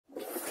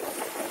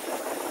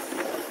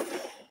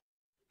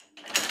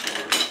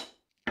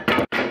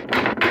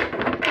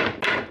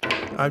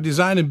I've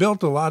designed and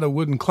built a lot of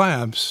wooden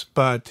clamps,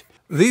 but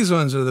these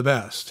ones are the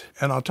best.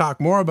 And I'll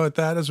talk more about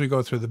that as we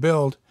go through the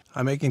build.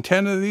 I'm making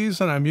 10 of these,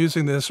 and I'm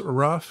using this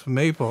rough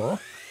maple.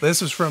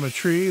 This is from a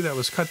tree that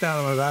was cut down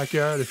in my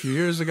backyard a few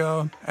years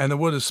ago, and the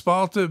wood is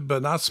spalted,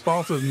 but not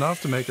spalted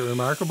enough to make it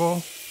remarkable.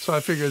 So I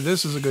figured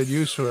this is a good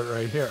use for it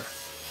right here.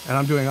 And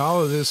I'm doing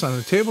all of this on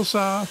the table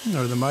saw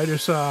or the miter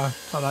saw.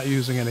 I'm not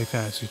using any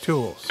fancy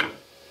tools.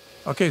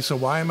 Okay, so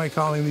why am I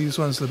calling these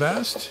ones the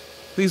best?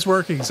 These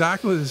work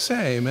exactly the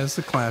same as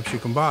the clamps you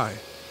can buy.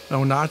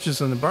 No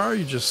notches in the bar,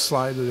 you just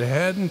slide it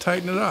ahead and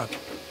tighten it up.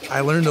 I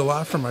learned a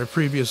lot from my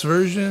previous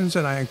versions,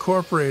 and I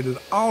incorporated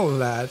all of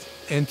that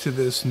into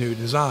this new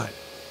design.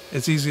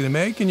 It's easy to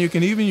make, and you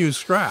can even use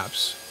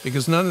scraps,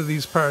 because none of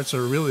these parts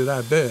are really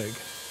that big.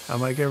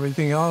 Unlike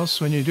everything else,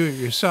 when you do it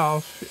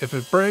yourself, if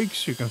it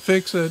breaks, you can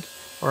fix it,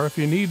 or if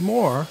you need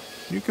more,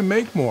 you can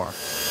make more.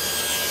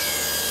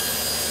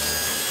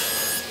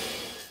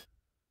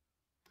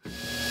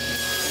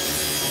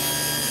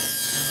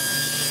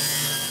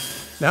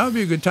 Now would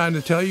be a good time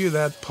to tell you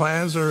that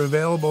plans are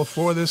available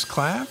for this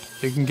clamp.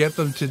 You can get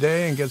them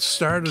today and get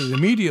started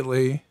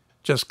immediately.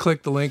 Just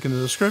click the link in the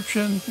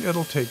description.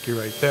 It'll take you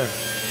right there.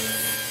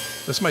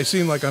 This might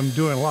seem like I'm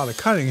doing a lot of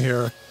cutting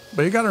here,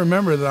 but you got to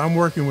remember that I'm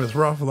working with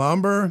rough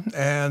lumber,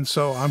 and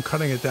so I'm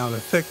cutting it down to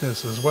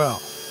thickness as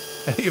well.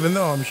 And even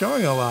though I'm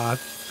showing a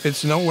lot,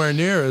 it's nowhere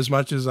near as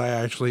much as I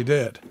actually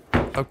did.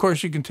 Of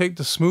course, you can take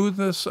the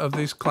smoothness of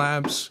these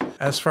clamps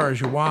as far as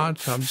you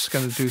want. I'm just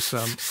going to do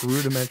some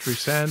rudimentary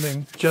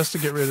sanding just to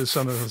get rid of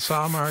some of the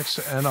saw marks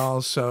and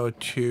also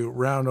to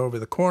round over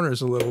the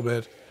corners a little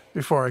bit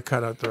before I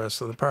cut out the rest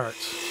of the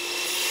parts.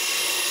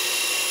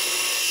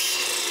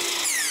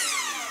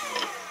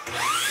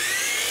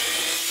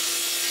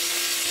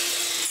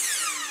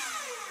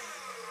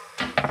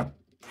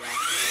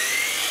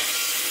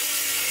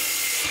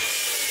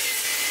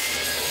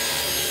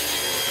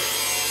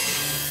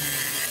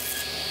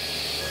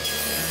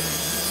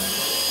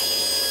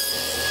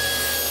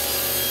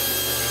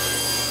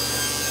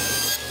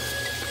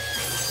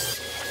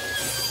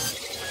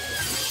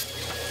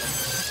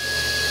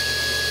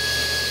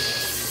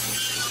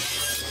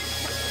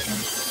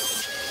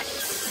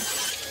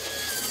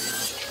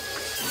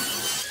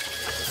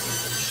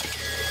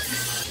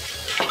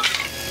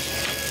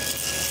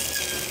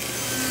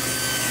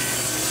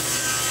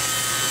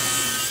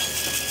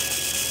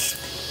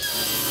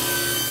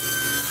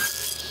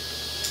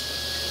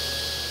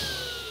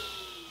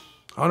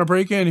 I want to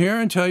break in here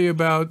and tell you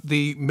about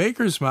the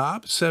Maker's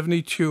Mop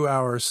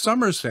 72-hour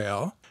summer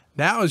sale.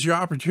 Now is your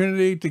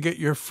opportunity to get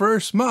your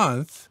first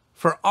month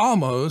for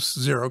almost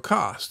zero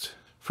cost.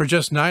 For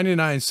just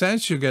 99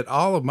 cents, you'll get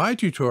all of my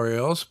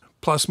tutorials,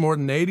 plus more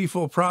than 80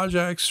 full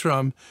projects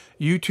from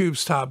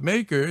YouTube's top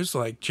makers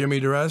like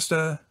Jimmy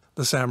DiResta,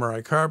 The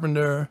Samurai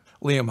Carpenter,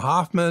 Liam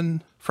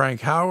Hoffman,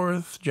 Frank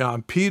Howarth,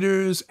 John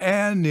Peters,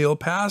 and Neil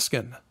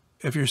Paskin.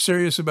 If you're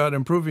serious about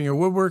improving your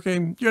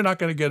woodworking, you're not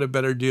going to get a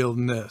better deal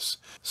than this.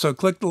 So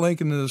click the link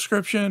in the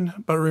description,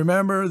 but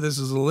remember, this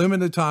is a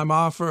limited time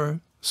offer,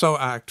 so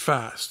act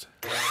fast.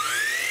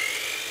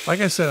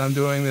 Like I said, I'm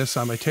doing this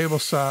on my table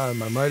saw and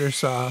my miter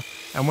saw,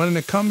 and when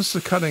it comes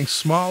to cutting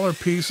smaller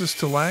pieces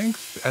to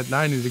length at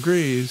 90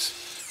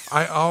 degrees,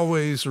 I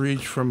always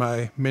reach for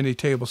my mini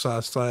table saw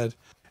sled.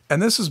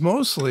 And this is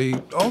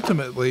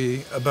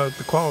ultimately about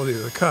the quality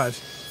of the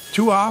cut.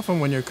 Too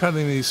often when you're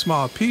cutting these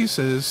small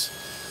pieces,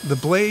 the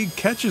blade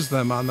catches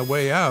them on the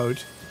way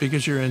out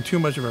because you're in too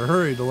much of a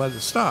hurry to let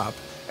it stop,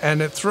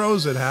 and it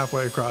throws it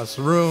halfway across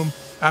the room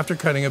after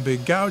cutting a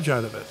big gouge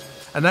out of it.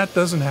 And that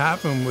doesn't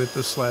happen with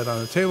the sled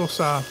on a table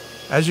saw.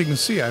 As you can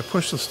see, I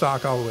push the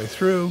stock all the way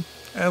through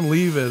and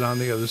leave it on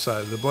the other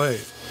side of the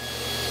blade.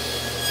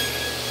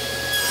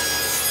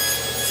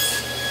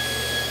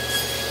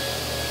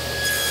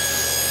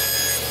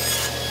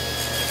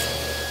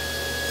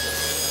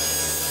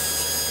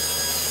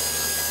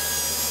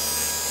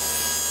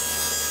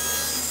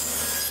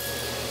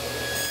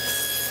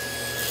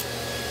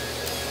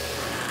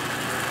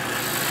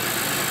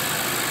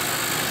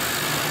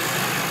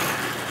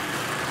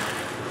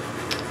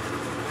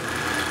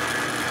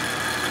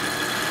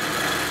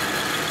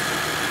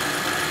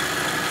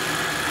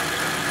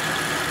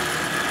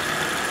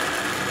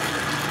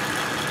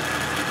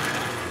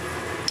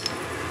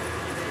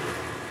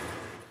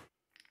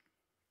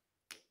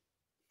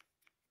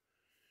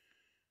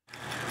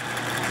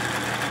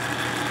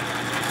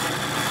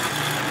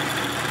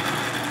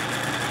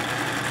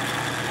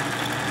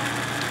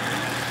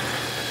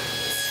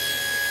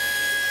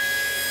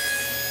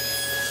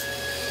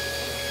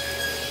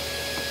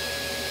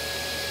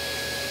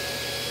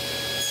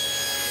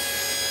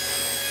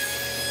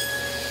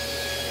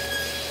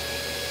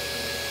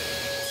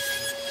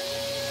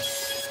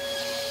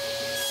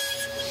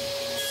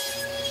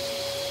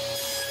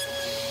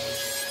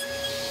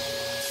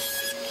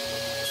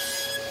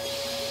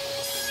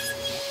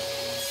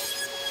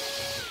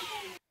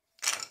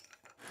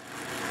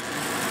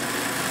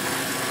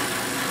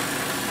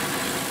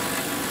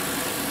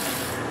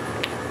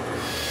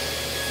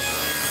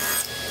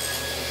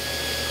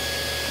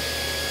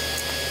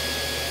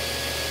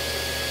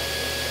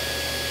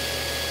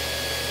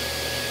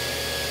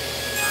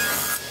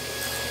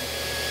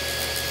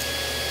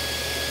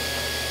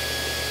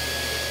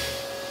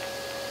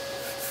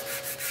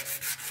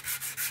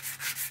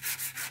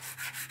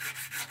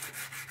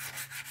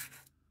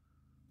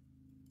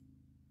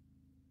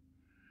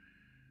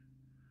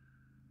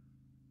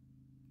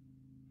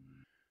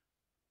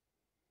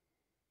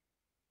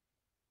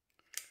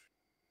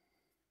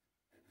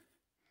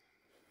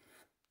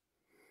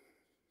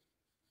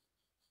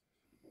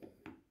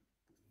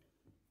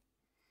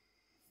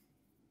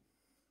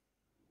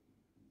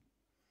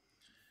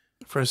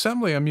 For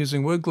assembly, I'm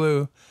using wood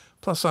glue,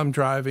 plus I'm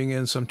driving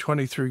in some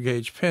 23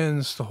 gauge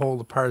pins to hold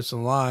the parts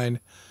in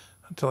line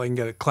until I can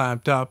get it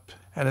clamped up.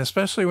 And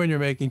especially when you're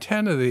making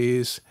 10 of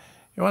these,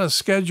 you want to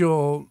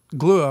schedule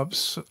glue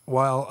ups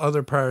while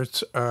other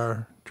parts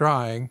are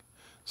drying,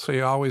 so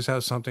you always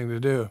have something to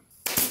do.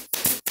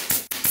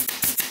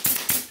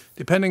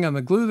 Depending on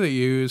the glue that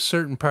you use,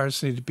 certain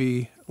parts need to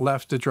be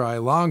left to dry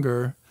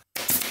longer,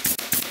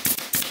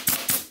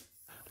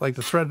 like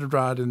the threaded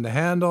rod in the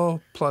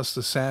handle, plus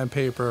the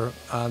sandpaper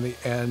on the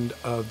end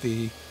of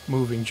the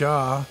moving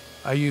jaw.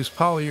 I use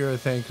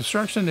polyurethane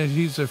construction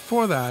adhesive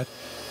for that,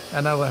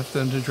 and I left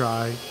them to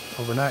dry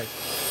overnight.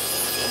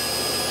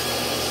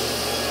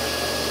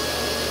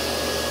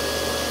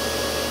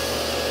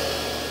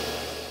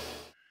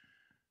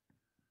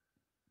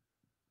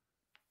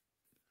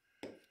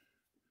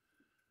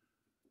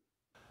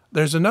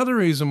 There's another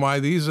reason why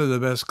these are the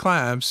best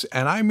clamps,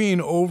 and I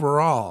mean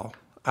overall,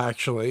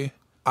 actually.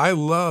 I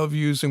love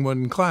using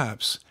wooden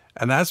clamps,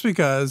 and that's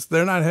because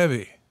they're not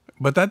heavy.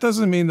 But that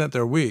doesn't mean that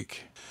they're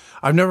weak.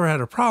 I've never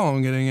had a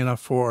problem getting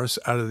enough force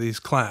out of these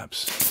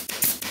clamps.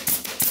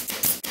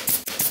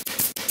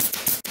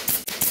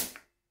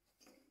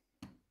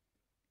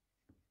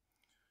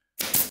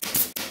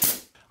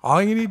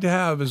 All you need to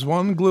have is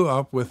one glue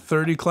up with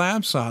 30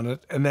 clamps on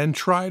it, and then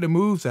try to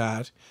move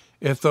that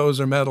if those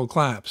are metal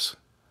clamps.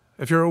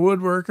 If you're a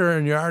woodworker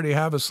and you already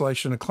have a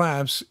selection of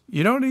clamps,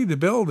 you don't need to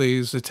build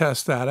these to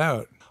test that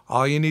out.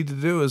 All you need to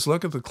do is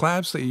look at the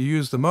clamps that you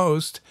use the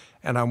most,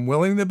 and I'm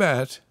willing to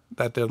bet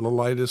that they're the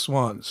lightest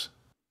ones.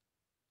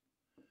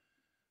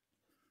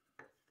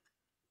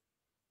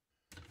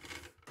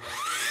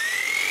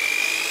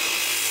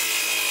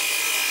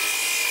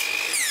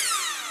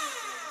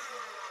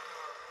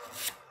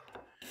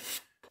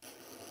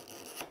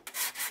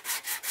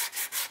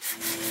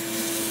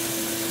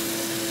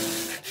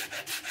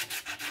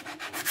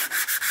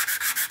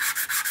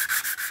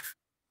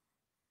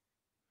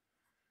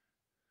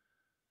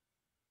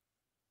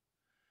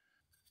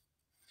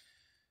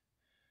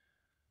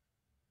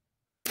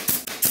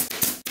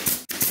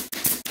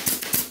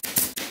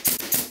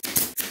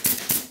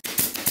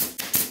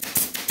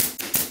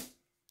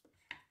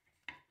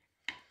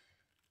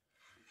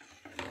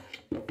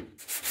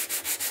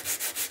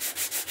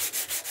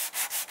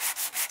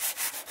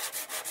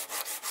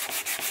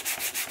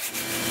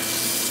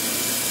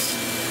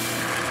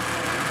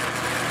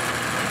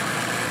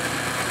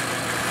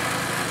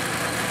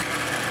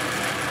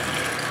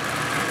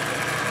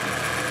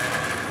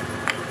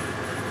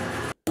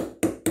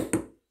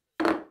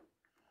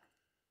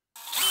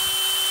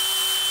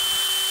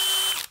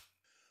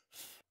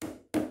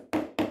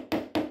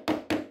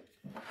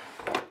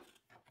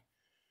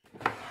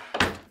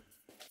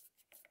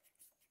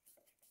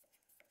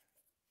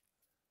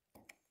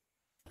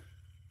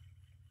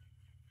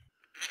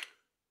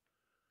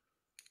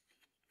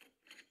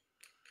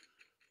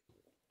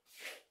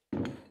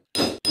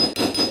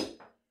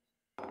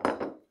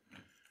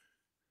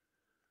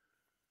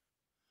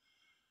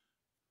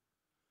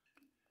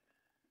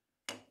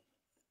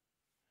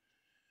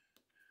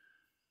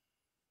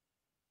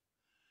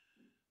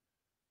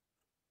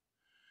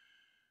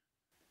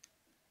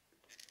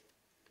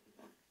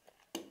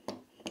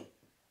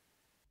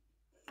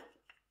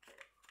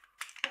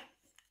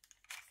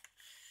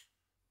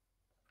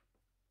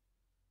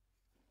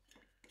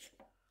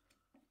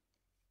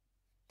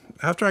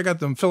 After I got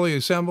them fully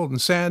assembled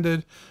and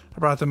sanded, I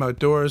brought them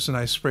outdoors and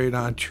I sprayed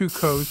on 2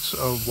 coats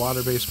of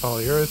water-based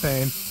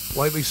polyurethane,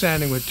 lightly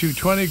sanding with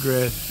 220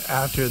 grit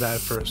after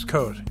that first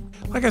coat.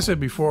 Like I said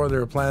before,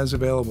 there are plans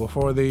available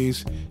for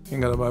these. You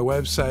can go to my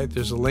website,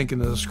 there's a link in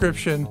the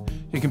description.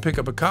 You can pick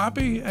up a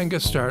copy and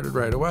get started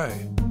right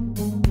away.